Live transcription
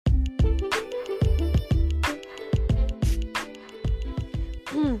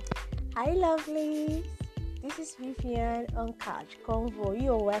Hi, lovelies. This is Vivian on Couch Convo.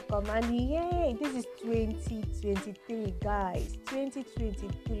 You're welcome. And yay, this is 2023, guys.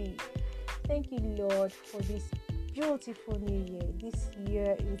 2023. Thank you, Lord, for this beautiful new year. This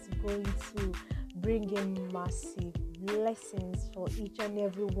year is going to bring in massive blessings for each and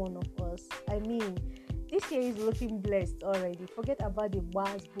every one of us. I mean, this year is looking blessed already. Forget about the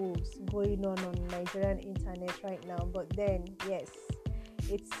buzz going on Nigerian internet right now. But then, yes,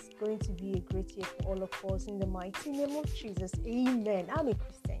 it's going to be a great year for all of us in the mighty name of Jesus. Amen. I'm a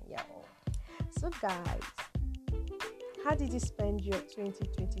Christian, y'all. So, guys, how did you spend your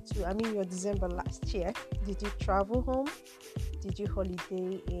 2022? I mean, your December last year. Did you travel home? Did you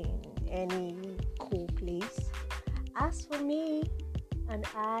holiday in any cool place? As for me and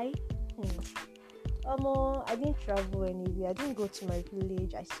I didn't travel anywhere. I didn't go to my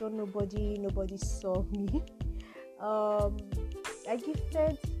village. I saw nobody. Nobody saw me. I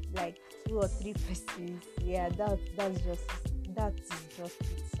gifted like 2 or 3 persons. Yeah, that's just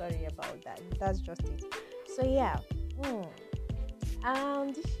it. Sorry about that. That's just it. So yeah.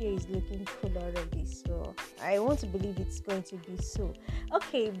 This year is looking cool already. So I want to believe it's going to be so.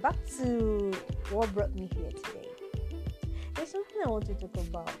 Okay, back to what brought me here today. There's something I want to talk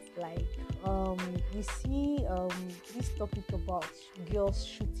about. Like, you see, this topic about girls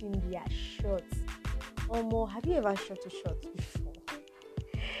shooting their shots. Have you ever shot a shot before?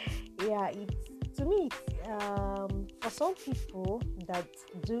 Yeah, to me, for some people that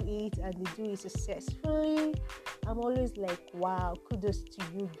do it and they do it successfully, I'm always like, wow, kudos to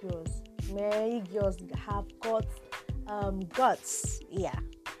you girls. Many girls have got guts. Yeah.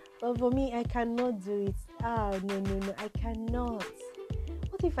 But for me, I cannot do it. No, I cannot.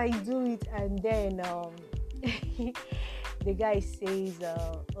 What if I do it and then the guy says,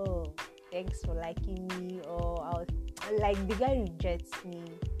 oh, thanks for liking me, or like the guy rejects me,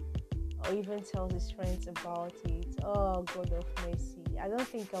 or even tells his friends about it. Oh, God of mercy. I don't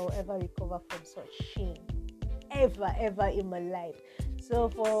think I will ever recover from such shame. Ever in my life. So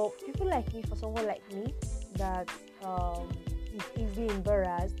for people like me, for someone like me that is easily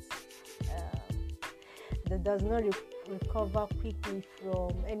embarrassed, that does not recover quickly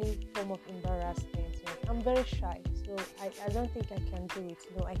from any form of embarrassment, I'm very shy. So I don't think I can do it.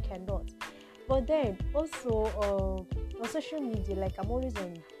 No, I cannot. But then also on social media, like I'm always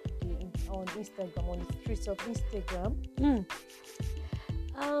on Instagram, on the streets of Instagram.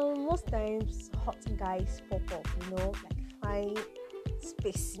 Most times hot guys pop up, like fine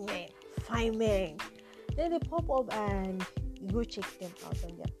specimen, fine men. Then they pop up and you go check them out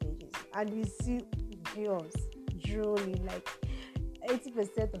on their pages, and you see girls drooling. Like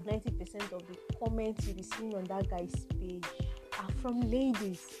 80% or 90% of the comments you be seeing on that guy's page are from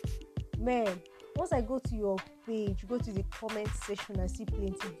ladies. Man, once I go to your page, go to the comment section and see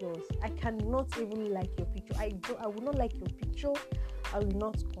plenty girls, I cannot even like your picture. I will not like your picture. I will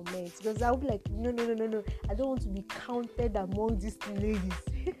not comment because I will be like, no. I don't want to be counted among these ladies.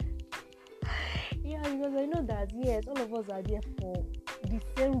 Yeah, because I know that yes, all of us are there for the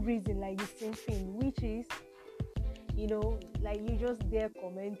same reason, like the same thing, which is, like you just there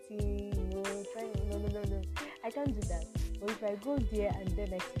commenting, trying. No. I can't do that. But if I go there and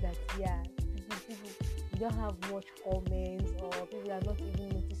then I see that, yeah, people you don't have much comments, or people are not even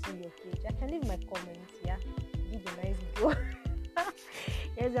noticing your page, I can leave my comments. Yeah, be the nice girl.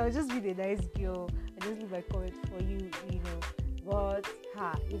 Yes, I'll just be the nice girl. I just leave my comment for you, But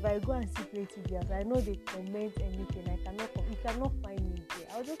if I go and see plenty girls, I know they comment anything. You cannot find me there.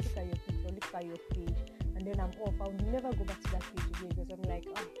 I'll just look at your picture, look at your page, and then I'm off. I'll never go back to that page again because I'm like,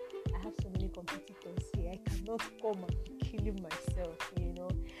 I have so many competitors here. I cannot come and be killing myself,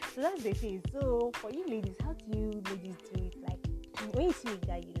 So that's the thing. So for you ladies, how do you ladies do it? Like when you see a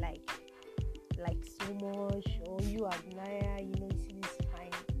guy you like so much, or you admire, you see this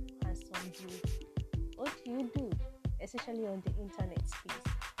fine, handsome dude, what do you do? Especially on the internet space.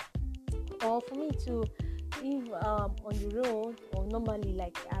 Or for me too, if on the road or normally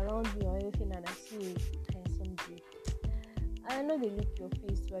like around me or anything and I see a handsome dude, I know they look your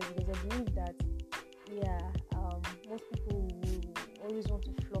face well because I believe that most people will always want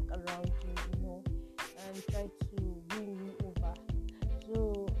to flock around you, and try to win you over.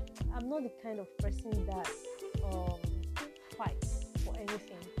 So I'm not the kind of person that fights for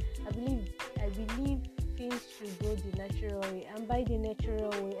anything. I believe things should go the natural way, and by the natural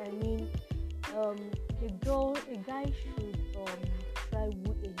way I mean a guy should try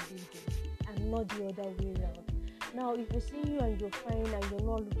woo a lady and not the other way around. Now if I see you and you're fine and you're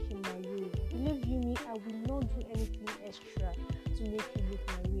not looking my way, believe you me, I will not do anything extra to make you look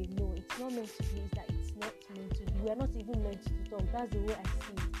my way. No, it's not meant to be. It's that it's not meant to be. We are not even meant to talk. That's the way I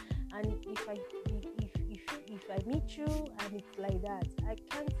see it. And if I meet you and it's like that, I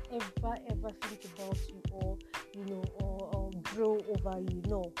can't ever think about you, or or draw over you.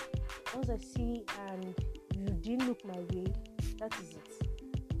 No. Once I see and you didn't look my way, that is it.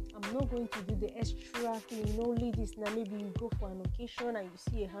 I'm not going to do the extra thing. Ladies, now maybe you go for an occasion and you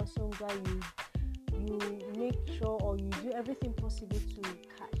see a handsome guy, you make sure, or you do everything possible to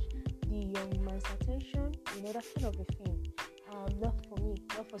catch the young man's attention. That kind of a thing. Not for me,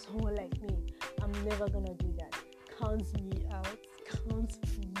 not for someone like me. I'm never gonna do that. Count me out. Count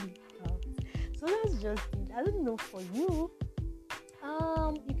me out. So that's just it. I don't know for you.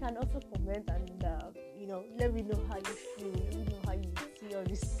 You can also comment and let me know how you feel. Let me know how you see all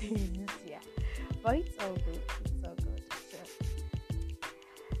these things. Yeah, but it's all good. It's all good. So,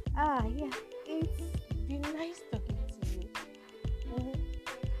 yeah, it's been nice talking to you.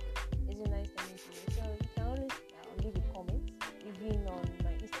 It's been nice talking to you. So you can always leave a comment, even on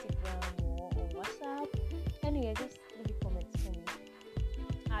my Instagram or on WhatsApp. Anyway, just leave a comment for me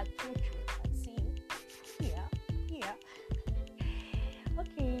at Tutu at C. Here.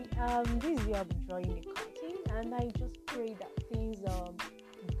 Okay. This year I'll be drawing the curtain, and I just pray that things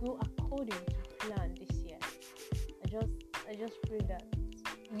go according to plan this year. I just pray that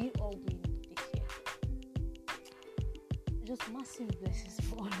we all win this year. Just massive blessings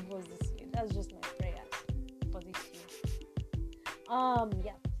for all of us this year. That's just my prayer for this year.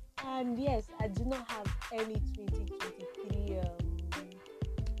 Yeah. And yes, I do not have any 2023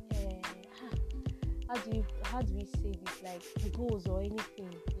 how do we say this, like goals or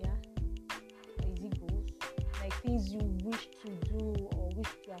anything, yeah? Or is it goals? Like things you wish to do or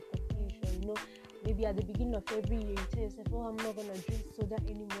wish to accomplish, or maybe at the beginning of every year you tell yourself, I'm not gonna drink soda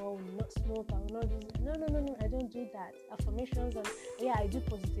anymore, I will not smoke, I will not do this. No, I don't do that. Affirmations, and yeah, I do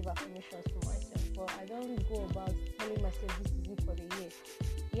positive affirmations for myself, but I don't go about telling myself this is it for the year.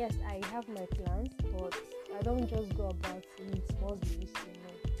 Yes, I have my plans, but I don't just go about saying it must be this year.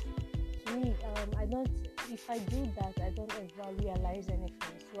 To me, if I do that, I don't ever realize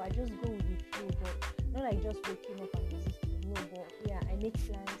anything. So I just go with the flow, but not like just waking up and resisting. No, but yeah, I make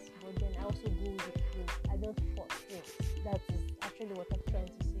plans, but then I also go with the flow. I don't force things. That is actually what I'm trying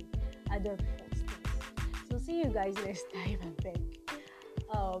to say. I don't force things. So see you guys next time, I beg.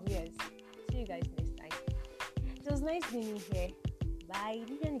 Yes. See you guys next time. It was nice being here. Bye.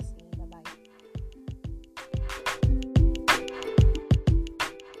 Vivian is me. Bye-bye.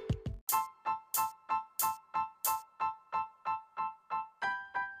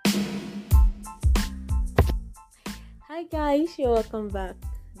 Hi guys, you're welcome back.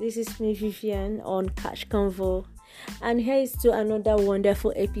 This is me, Vivian, on Catch Convo, and here is to another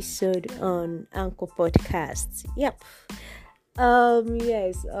wonderful episode on Anchor Podcast. Yep.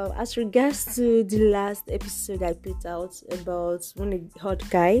 As regards to the last episode I put out about when a hot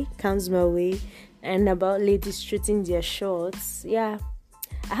guy comes my way and about ladies shooting their shots, I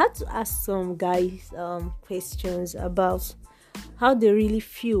had to ask some guys questions about how they really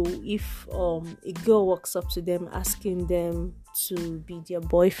feel if a girl walks up to them asking them to be their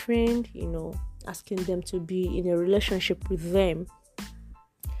boyfriend, asking them to be in a relationship with them.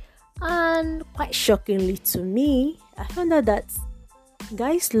 And quite shockingly to me, I found out that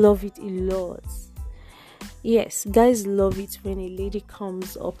guys love it a lot. Yes, guys love it when a lady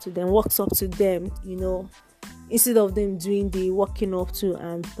comes up to them, walks up to them, instead of them doing the walking up to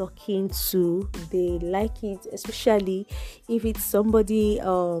and talking to. They like it, especially if it's somebody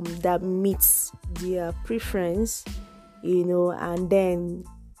that meets their preference, and then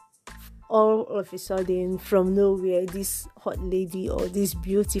all of a sudden, from nowhere, this hot lady or this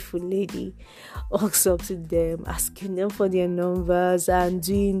beautiful lady walks up to them, asking them for their numbers and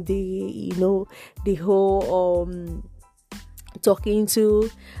doing the whole talking to,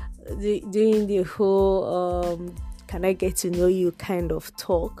 doing the whole can I get to know you kind of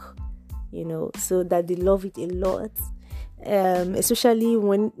talk, so that they love it a lot. Especially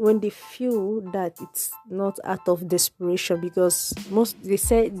when they feel that it's not out of desperation, because they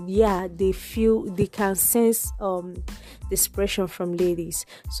feel they can sense desperation from ladies.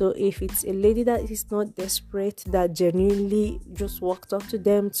 So if it's a lady that is not desperate, that genuinely just walked up to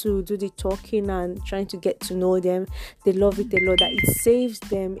them to do the talking and trying to get to know them, they love it a lot. That it saves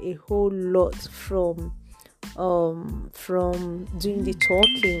them a whole lot from doing the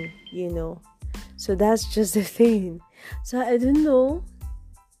talking, So that's just the thing. So I don't know.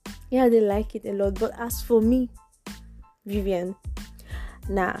 Yeah, they like it a lot. But as for me, Vivian,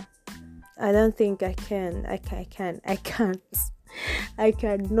 I don't think I can. I can't. I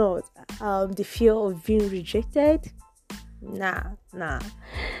cannot. The fear of being rejected. Nah.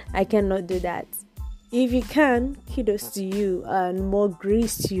 I cannot do that. If you can, kudos to you and more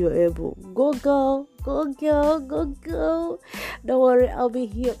grace to your elbow. Go girl, go girl, go girl. Don't worry, I'll be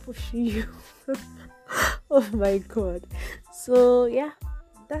here pushing you. Oh my god. So yeah,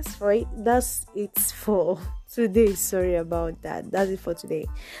 that's it for today. Sorry about that. That's it for today.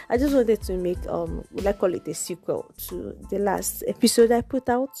 I just wanted to make would I call it a sequel to the last episode I put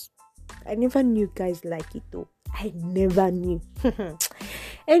out. I never knew guys like it though. I never knew.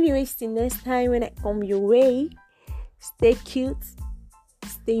 Anyways, till next time when I come your way, stay cute,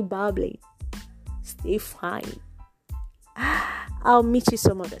 stay bubbly, stay fine. I'll meet you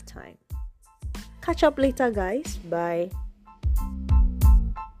some other time. Catch up later, guys. Bye.